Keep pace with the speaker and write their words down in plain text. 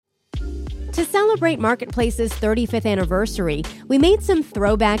To celebrate Marketplace's 35th anniversary, we made some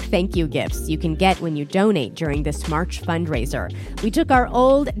throwback thank you gifts you can get when you donate during this March fundraiser. We took our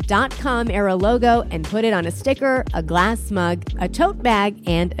old .com era logo and put it on a sticker, a glass mug, a tote bag,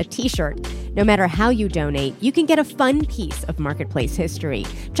 and a t-shirt. No matter how you donate, you can get a fun piece of Marketplace history.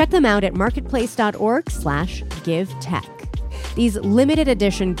 Check them out at marketplace.org/givetech. These limited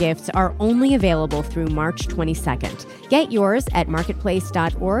edition gifts are only available through March 22nd. Get yours at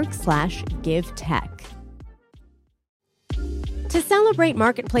marketplace.org/givetech. To celebrate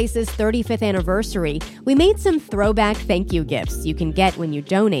Marketplace's 35th anniversary, we made some throwback thank you gifts you can get when you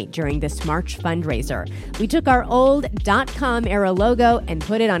donate during this March fundraiser. We took our old .com era logo and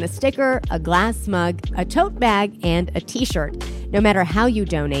put it on a sticker, a glass mug, a tote bag, and a t-shirt. No matter how you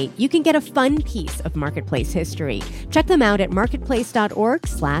donate, you can get a fun piece of Marketplace history. Check them out at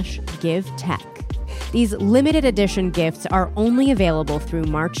marketplace.org/givetech. These limited edition gifts are only available through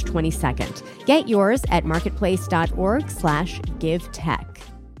March 22nd. Get yours at marketplace.org/givetech.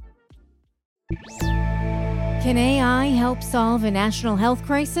 Can AI help solve a national health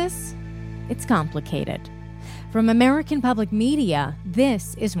crisis? It's complicated. From American Public Media,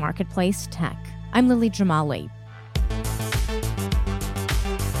 this is Marketplace Tech. I'm Lily Jamali.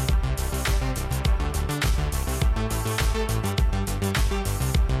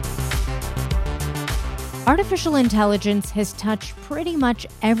 Artificial intelligence has touched pretty much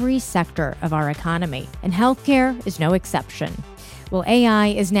every sector of our economy, and healthcare is no exception. Well, AI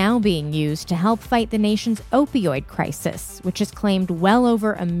is now being used to help fight the nation's opioid crisis, which has claimed well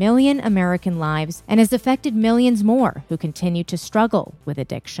over 1 million American lives and has affected millions more who continue to struggle with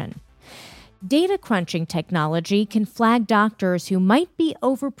addiction. Data crunching technology can flag doctors who might be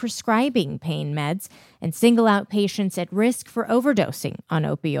overprescribing pain meds and single out patients at risk for overdosing on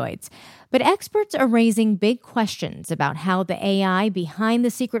opioids. But experts are raising big questions about how the AI behind the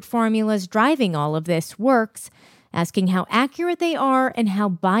secret formulas driving all of this works, asking how accurate they are and how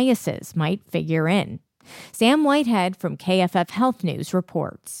biases might figure in. Sam Whitehead from KFF Health News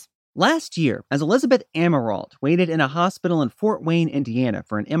reports. Last year, as Elizabeth Amaralt waited in a hospital in Fort Wayne, Indiana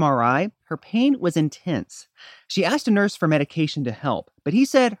for an MRI, her pain was intense. She asked a nurse for medication to help, but he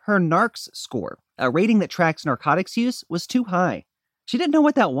said her NARCS score, a rating that tracks narcotics use, was too high. She didn't know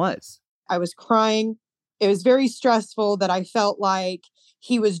what that was. I was crying. It was very stressful that I felt like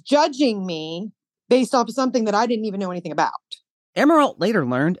he was judging me based off of something that I didn't even know anything about. Amaralt later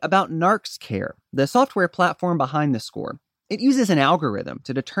learned about NARCS Care, the software platform behind the score. It uses an algorithm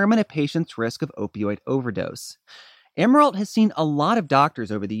to determine a patient's risk of opioid overdose. Amaralt has seen a lot of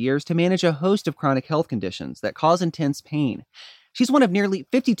doctors over the years to manage a host of chronic health conditions that cause intense pain. She's one of nearly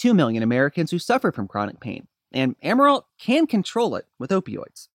 52 million Americans who suffer from chronic pain, and Amaralt can control it with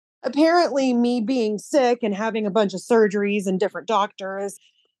opioids. Apparently, me being sick and having a bunch of surgeries and different doctors,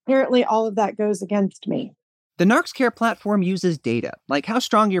 apparently all of that goes against me. The NARCS Care platform uses data, like how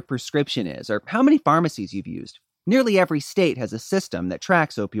strong your prescription is or how many pharmacies you've used. Nearly every state has a system that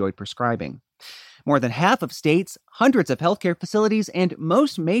tracks opioid prescribing. More than half of states, hundreds of healthcare facilities, and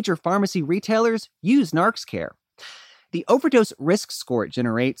most major pharmacy retailers use NARCS Care. The overdose risk score it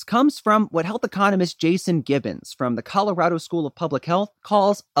generates comes from what health economist Jason Gibbons from the Colorado School of Public Health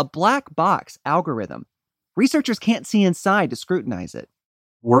calls a black box algorithm. Researchers can't see inside to scrutinize it.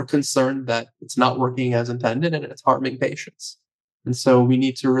 We're concerned that it's not working as intended and it's harming patients. And so we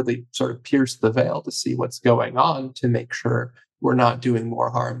need to really sort of pierce the veil to see what's going on to make sure we're not doing more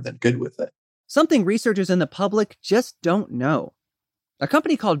harm than good with it. Something researchers and the public just don't know. A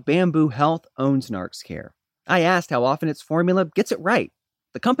company called Bamboo Health owns NARCS Care. I asked how often its formula gets it right.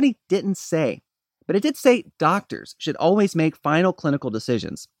 The company didn't say, but it did say doctors should always make final clinical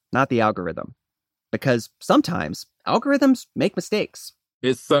decisions, not the algorithm. Because sometimes algorithms make mistakes.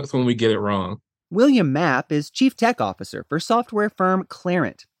 It sucks when we get it wrong. William Mapp is chief tech officer for software firm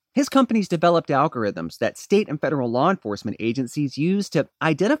Clarent. His company's developed algorithms that state and federal law enforcement agencies use to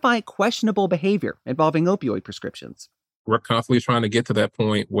identify questionable behavior involving opioid prescriptions. We're constantly trying to get to that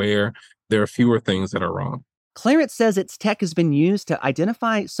point where there are fewer things that are wrong. Clarent says its tech has been used to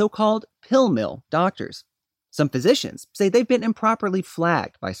identify so-called pill mill doctors. Some physicians say they've been improperly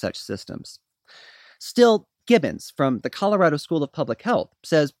flagged by such systems. Still, Gibbons from the Colorado School of Public Health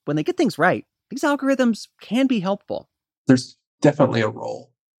says when they get things right, these algorithms can be helpful. There's definitely a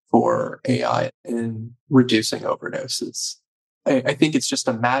role for AI in reducing overdoses. I think it's just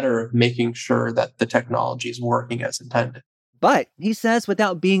a matter of making sure that the technology is working as intended. But he says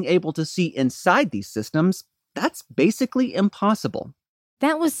without being able to see inside these systems, that's basically impossible.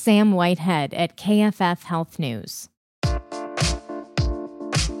 That was Sam Whitehead at KFF Health News.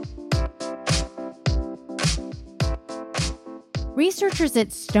 Researchers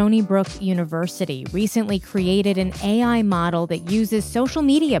at Stony Brook University recently created an AI model that uses social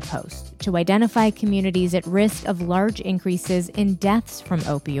media posts to identify communities at risk of large increases in deaths from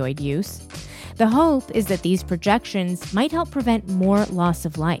opioid use. The hope is that these projections might help prevent more loss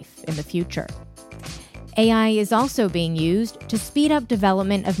of life in the future. AI is also being used to speed up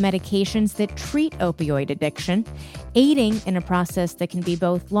development of medications that treat opioid addiction, aiding in a process that can be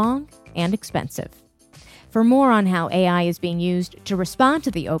both long and expensive. For more on how AI is being used to respond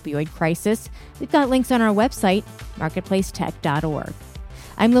to the opioid crisis, we've got links on our website, marketplacetech.org.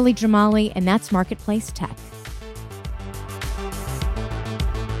 I'm Lily Jamali, and that's Marketplace Tech.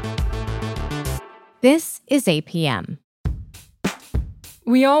 This is APM.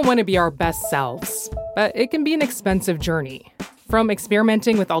 We all want to be our best selves, but it can be an expensive journey. From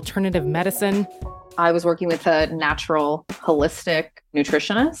experimenting with alternative medicine, I was working with a natural, holistic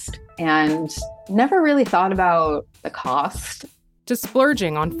nutritionist and never really thought about the cost, to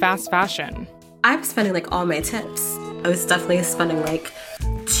splurging on fast fashion. I'm spending all my tips. I was definitely spending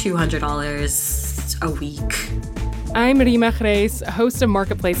 $200 a week. I'm Rima Reis, host of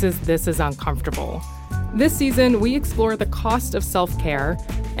Marketplace's This Is Uncomfortable. This season, we explore the cost of self-care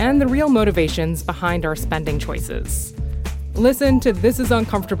and the real motivations behind our spending choices. Listen to This Is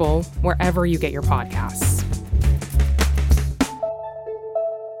Uncomfortable wherever you get your podcasts.